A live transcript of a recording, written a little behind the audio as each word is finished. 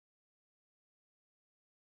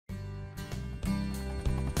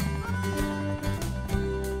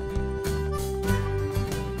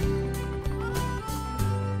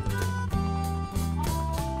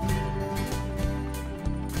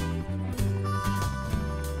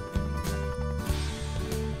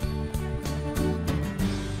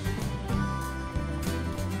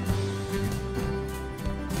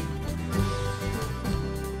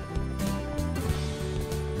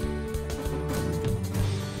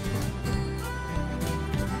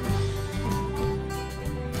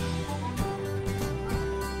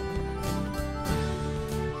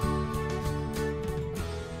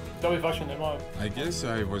I guess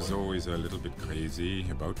I was always a little bit crazy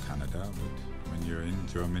about Canada, but when you're in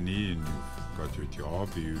Germany and you've got your job,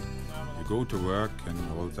 you go to work and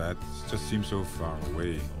all that just seems so far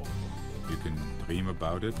away. You can dream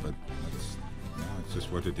about it, but it's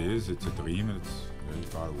just what it is. It's a dream and it's very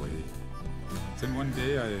far away. Then one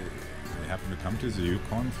day I happened to come to the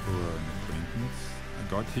Yukon through an acquaintance.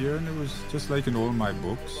 I got here and it was just like in all my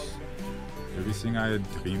books. Everything I had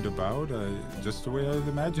dreamed about, just the way I had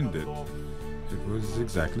imagined it. It was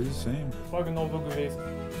exactly the same.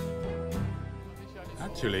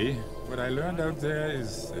 Actually, what I learned out there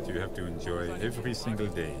is that you have to enjoy every single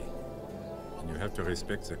day. And you have to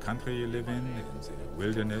respect the country you live in, and the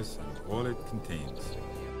wilderness, and all it contains.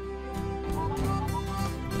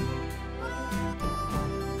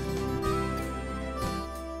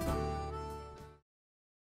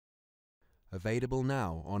 Available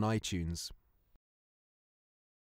now on iTunes.